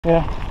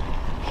Yeah.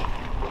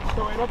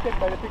 So we're not yet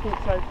by the picnic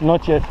site?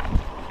 Not yet.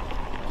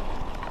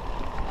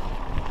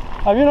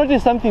 Have you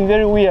noticed something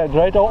very weird,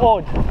 right, or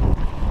odd?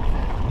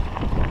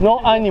 No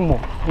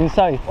animal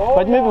inside, oh,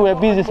 but maybe we're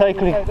busy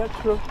cycling. Inside,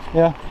 that's true.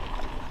 Yeah.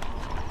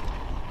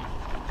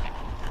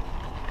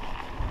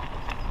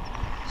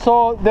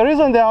 So the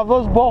reason they have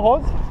those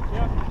boreholes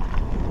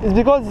is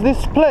because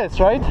this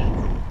place, right,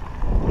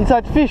 it's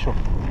artificial.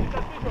 It's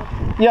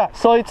artificial? Yeah,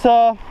 so it's it's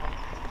an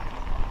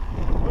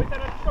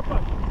artificial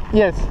park?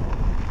 yes.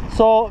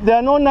 So there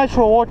are no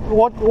natural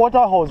water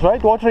holes,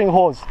 right, watering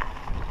holes,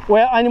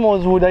 where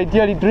animals would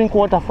ideally drink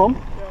water from.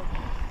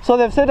 Yeah. So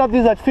they've set up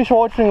these artificial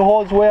watering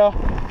holes where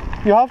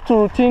you have to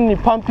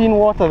routinely pump in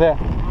water there.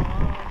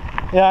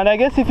 Yeah, and I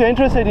guess if you're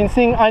interested in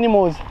seeing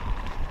animals,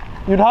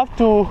 you'd have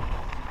to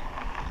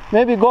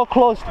maybe go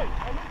close. Hey,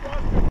 I need to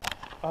ask you.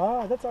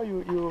 Ah, that's how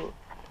you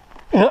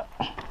Yeah.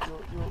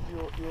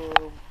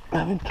 you I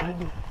haven't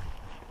tried it.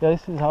 Yeah,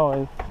 this is how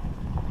I.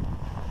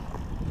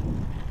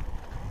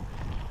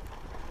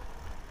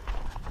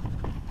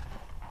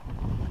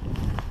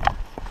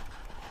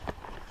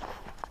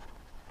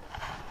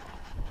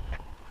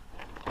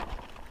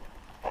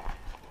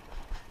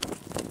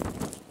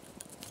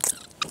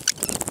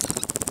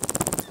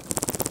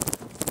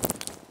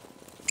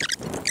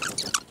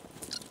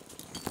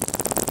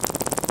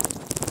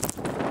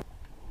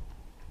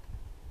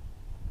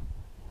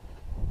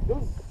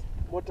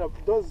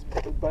 those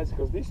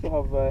bicycles, they used to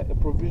have a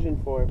provision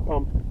for a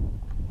pump.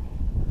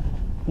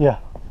 Yeah,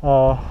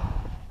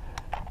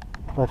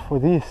 but for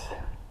this,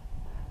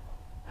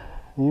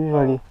 you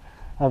usually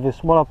have a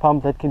smaller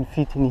pump that can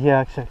fit in here.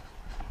 Actually,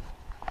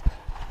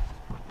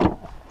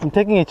 I'm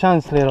taking a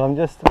chance later. I'm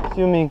just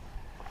assuming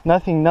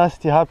nothing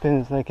nasty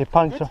happens, like a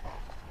puncture.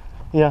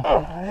 Yeah.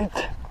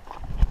 Right.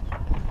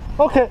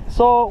 Okay,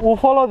 so we'll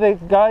follow the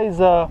guy's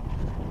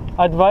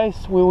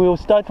advice. We will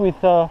start with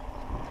the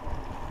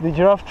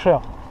Giraffe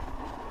Trail.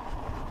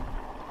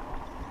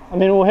 I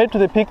mean, we'll head to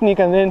the picnic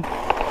and then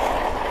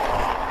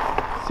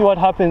see what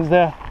happens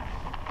there.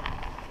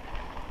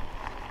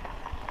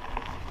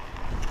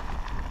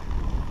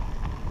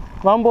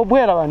 Mambo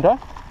Buera Banda.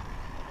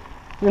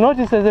 You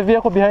notice there's a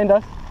vehicle behind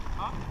us?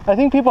 Huh? I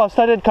think people have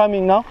started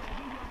coming now.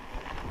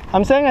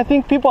 I'm saying I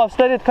think people have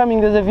started coming.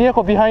 There's a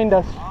vehicle behind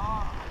us.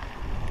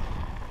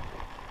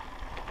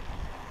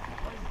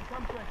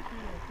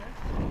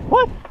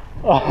 What?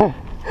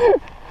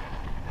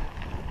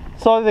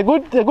 So the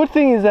good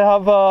thing is they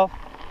have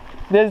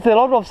there's a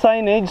lot of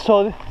signage,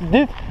 so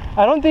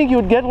I don't think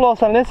you'd get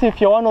lost unless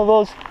if you're one of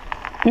those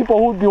people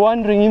who'd be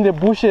wandering in the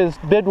bushes,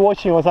 bird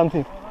watching or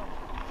something.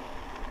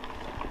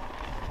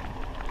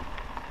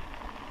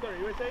 Sorry,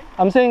 you were saying?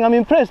 I'm saying I'm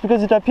impressed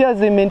because it appears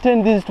they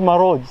maintain these to my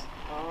roads.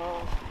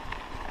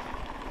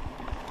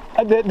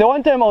 The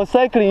one time I was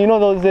cycling, you know,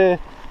 there was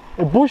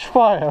a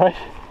bushfire, right?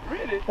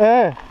 Really?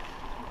 Yeah.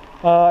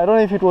 I don't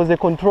know if it was a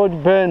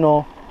controlled burn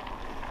or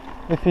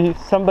if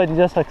somebody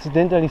just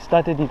accidentally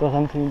started it or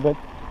something, but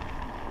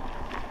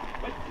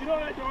you know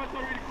what I also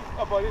really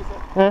cool about this?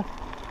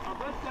 I've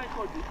not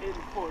cycled in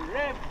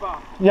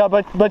forever. Yeah,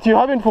 but you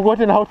haven't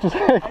forgotten how to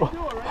cycle. I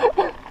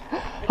know,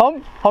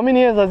 right? How many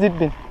years has it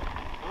been?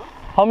 Huh?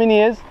 How many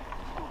years?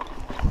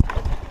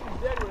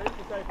 Then when I used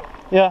to cycle.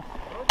 Yeah.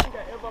 I don't think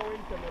I ever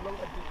went on a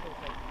longer distance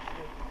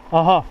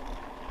like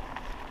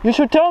this. You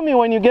should tell me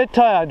when you get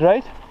tired,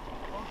 right?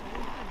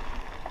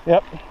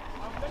 Yep.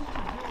 I've learned to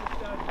deal with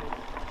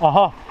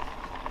that.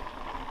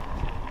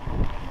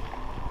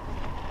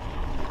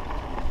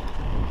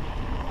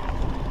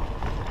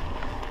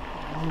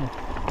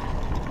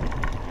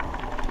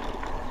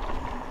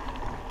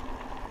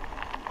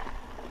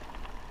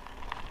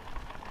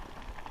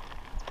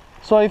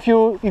 So if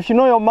you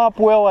know your map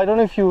well, I don't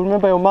know if you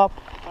remember your map,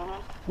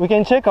 we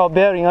can check our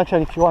bearing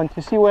actually if you want.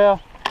 You see where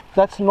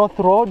that's North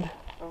Road?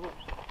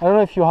 I don't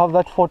know if you have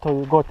that photo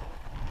you got.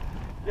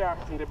 Yeah,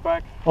 in the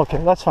back. Okay,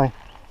 that's fine.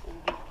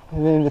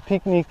 And then the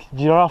picnic,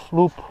 Giraffe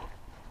Loop.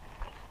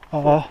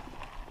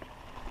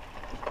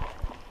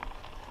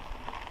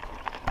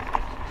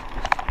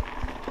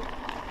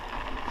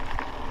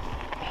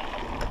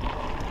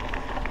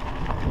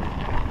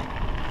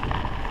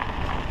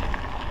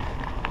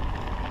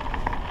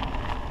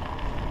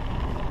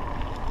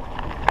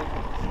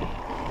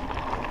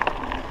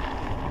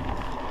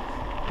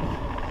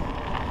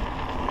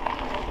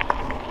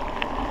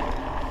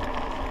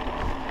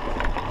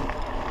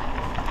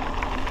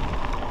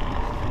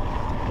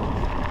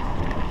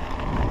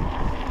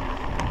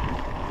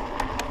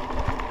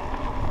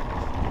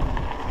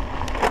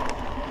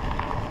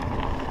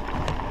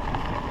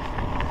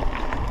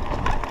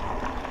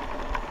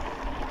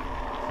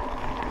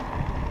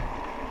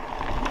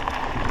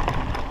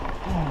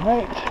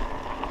 Right.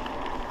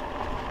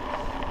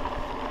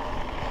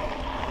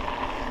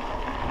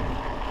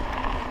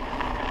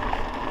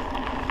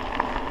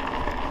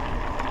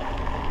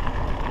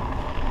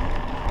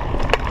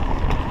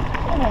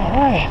 All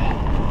right.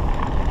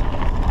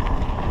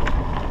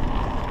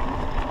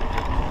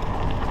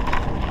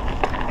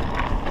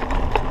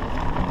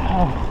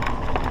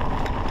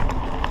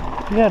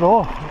 Get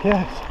off,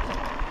 yes.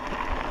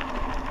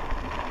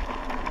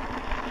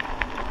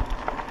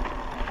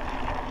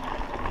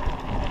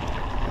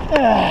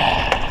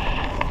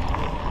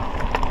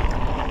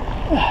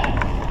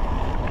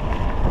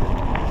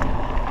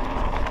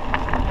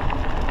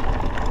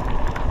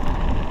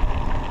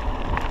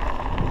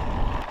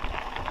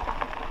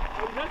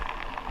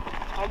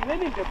 I'm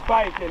learning the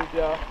bike and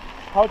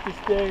how to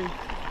stay.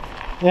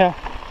 Yeah.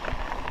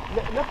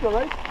 Left or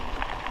right?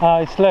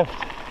 It's left.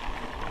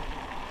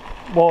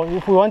 Well,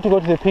 if we want to go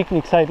to the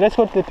picnic site, let's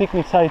go to the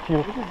picnic site. You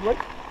This is right?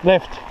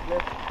 left.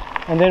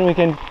 Left. And then we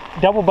can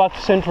double back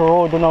to Central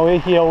Road on our way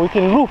here. Or we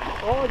can loop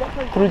Oh, that's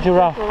like through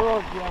Giraffe.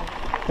 Road, yeah.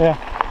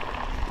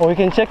 Yeah. Or we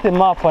can check the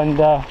map and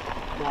try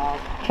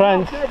I'm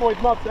and. terrible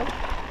with maps, eh?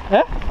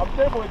 Yeah? I'm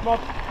terrible with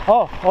maps.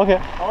 Oh, okay.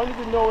 I want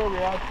you to know where we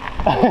are.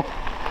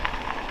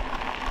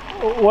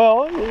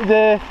 Well,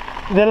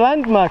 the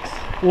landmarks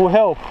will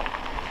help.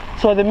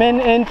 So the main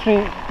entry,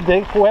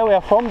 where we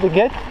are from, the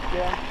gate,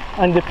 Yeah.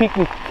 and the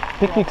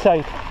picnic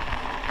site.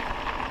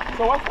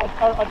 So what's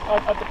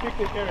at the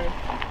picnic area?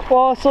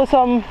 Well, so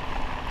some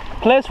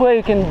place where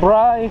you can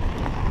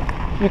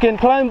you can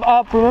climb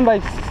up. Remember,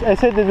 I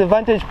said there's a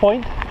vantage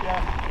point.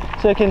 Yeah.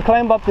 So you can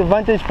climb up the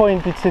vantage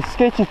point. It's a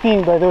sketchy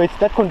thing, by the way. It's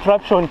that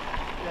contraption.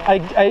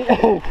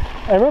 Yeah.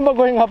 I remember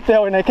going up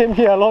there when I came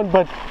here alone,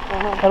 but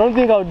I don't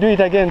think I'll do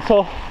it again.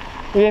 So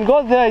we can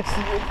go there. It's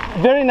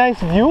very nice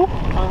view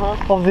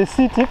of the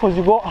city because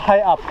you go high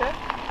up. Okay.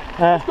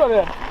 Let's go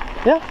there.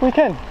 Yeah, we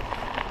can.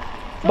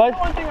 So But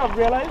one thing I've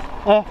realized,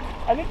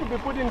 I need to be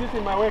putting this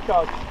in my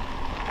workout.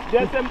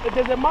 There's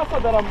a muscle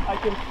that I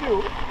can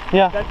feel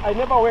yeah. that I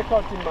never work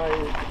out in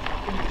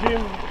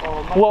gym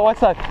or muscle. Well, what's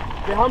that?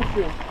 The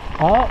hamstring.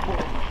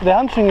 The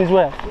hamstring is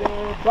where?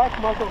 The back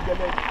muscle of the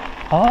leg.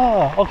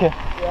 Ah, okay.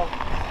 Yeah.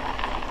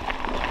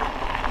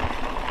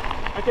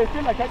 I can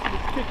feel like actually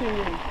kicking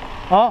in.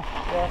 Ah,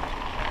 Yeah.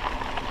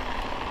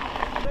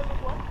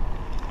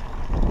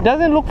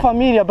 doesn't look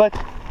familiar, but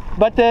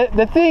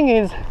the thing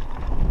is,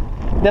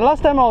 the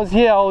last time I was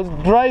here, I was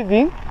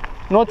driving,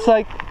 not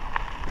cycling.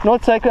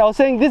 I was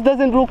saying this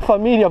doesn't look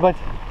familiar, but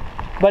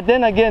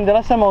then again, the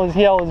last time I was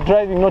here, I was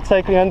driving, not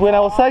cycling. And when I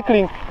was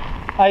cycling,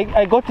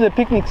 I got to the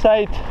picnic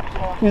site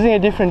using a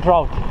different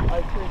route.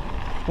 I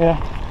see. Yeah.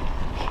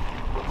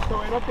 So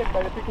we're not yet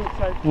by the picnic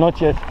site. Not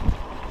yet.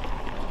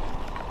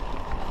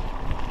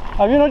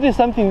 Have you noticed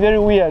something very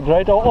weird,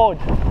 right, or odd?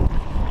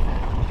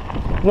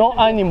 No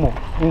animal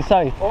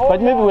inside, Oh, but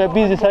maybe yeah, we're no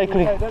busy animals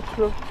cycling. inside, that's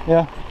true.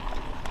 Yeah.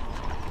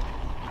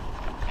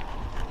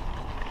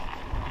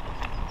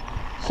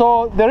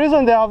 So the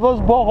reason they have those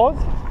boreholes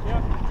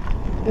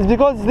is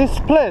because this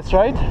place,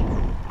 right?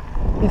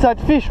 It's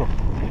artificial.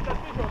 It's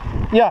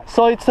artificial. Yeah.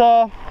 So it's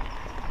So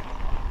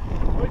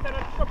it's an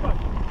artificial park.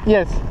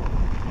 yes.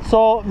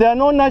 So there are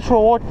no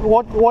natural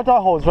water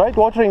holes, right?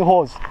 Watering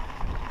holes,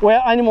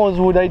 where animals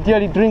would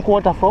ideally drink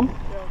water from. Yeah.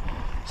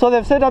 So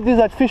they've set up these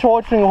artificial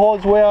watering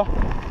holes where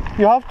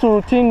you have to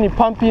routinely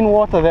pump in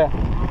water there.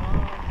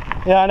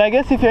 Yeah, and I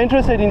guess if you're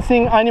interested in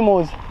seeing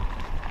animals,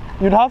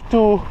 you'd have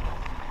to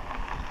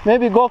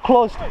maybe go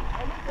close. Wait,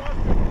 I need to ask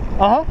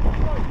you. Uh-huh. So you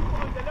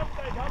on the left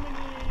side, how many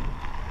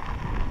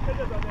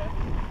stages are there?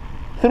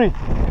 3,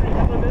 3.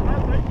 And on the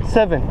other side?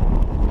 7,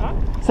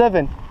 Huh?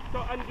 7. So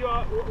and you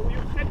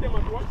set them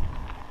at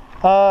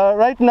what?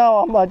 Right now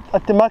I'm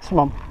at the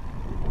maximum.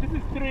 This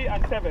is 3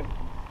 and 7.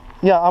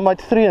 Yeah, I'm at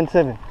 3 and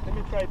 7. Let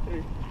me try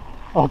 3.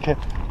 Okay.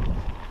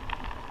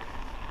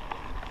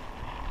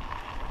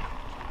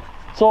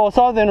 So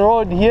Southern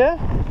Road here,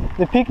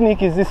 the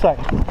picnic is this side.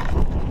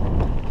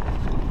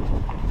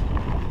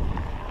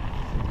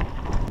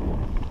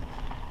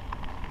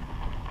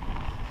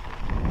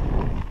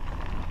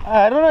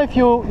 I don't know if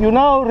you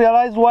now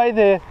realize why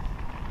the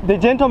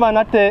gentleman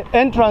at the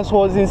entrance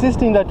was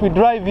insisting that we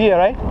drive here,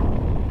 right?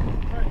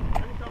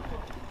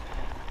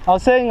 I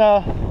was saying,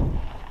 I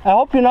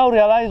hope you now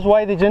realize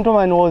why the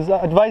gentleman was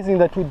advising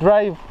that we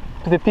drive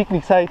to the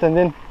picnic site and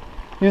then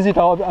use it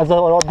as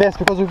our best,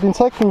 because we've been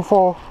cycling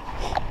for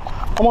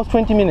almost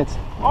 20 minutes.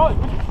 Oh,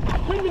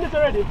 20 minutes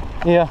already?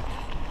 Yeah.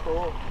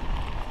 Oh.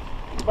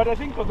 But I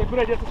think it was a good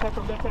idea to start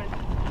from that side.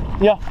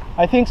 Yeah,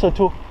 I think so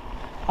too.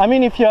 I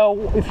mean, if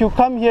you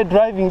come here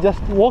driving,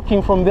 just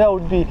walking from there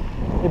would be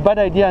a bad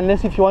idea,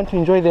 unless if you want to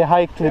enjoy the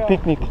hike to the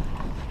picnic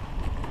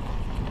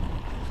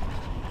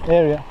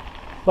area.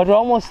 But we're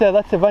almost there.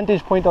 That's the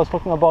vantage point I was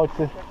talking about.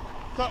 So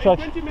in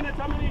 20 minutes,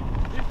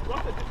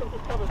 what's the distance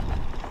we've covered?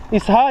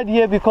 It's hard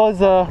here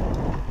because Oh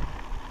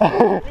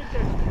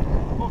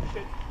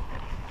shit.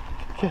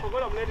 I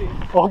forgot I'm ready.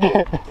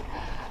 okay.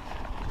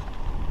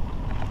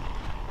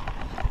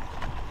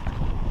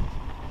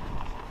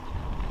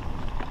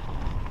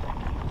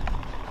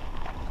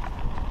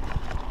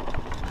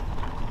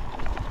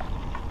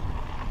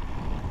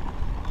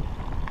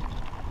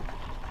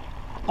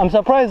 I'm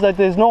surprised that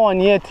there's no one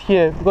yet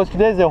here, because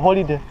today's a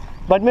holiday.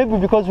 But maybe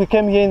because we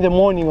came here in the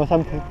morning or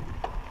something. Yeah.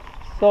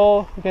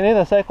 So we can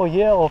either cycle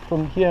here or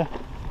from here.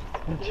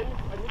 I need to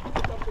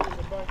put something in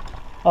the bag.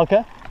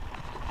 Okay.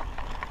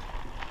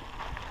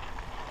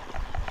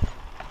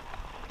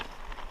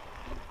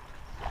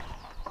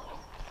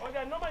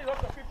 Okay, normally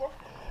lots of people.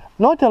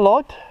 Not a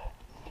lot,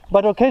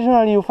 but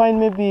occasionally you find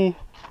maybe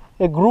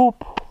a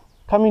group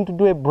coming to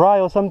do a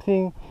braai or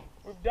something?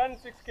 We've done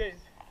 6Ks.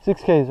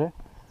 6Ks, right?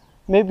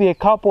 Maybe a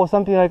couple or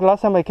something. Like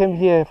last time I came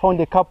here, I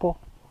found a couple.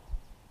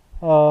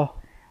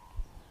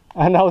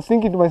 And I was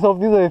thinking to myself,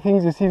 these are the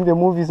things you see in the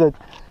movies, that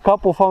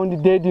couple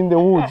found dead in the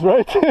woods,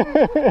 right?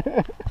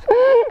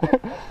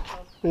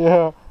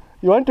 Yeah.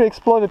 You want to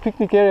explore the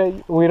picnic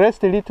area? We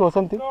rest a little or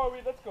something? No,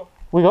 let's go.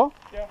 We go?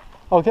 Yeah.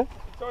 Okay.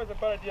 It's always a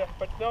bad idea,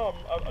 but now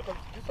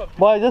this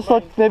Well, I just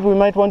thought maybe we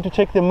might want to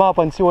check the map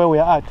and see where we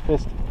are at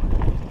first.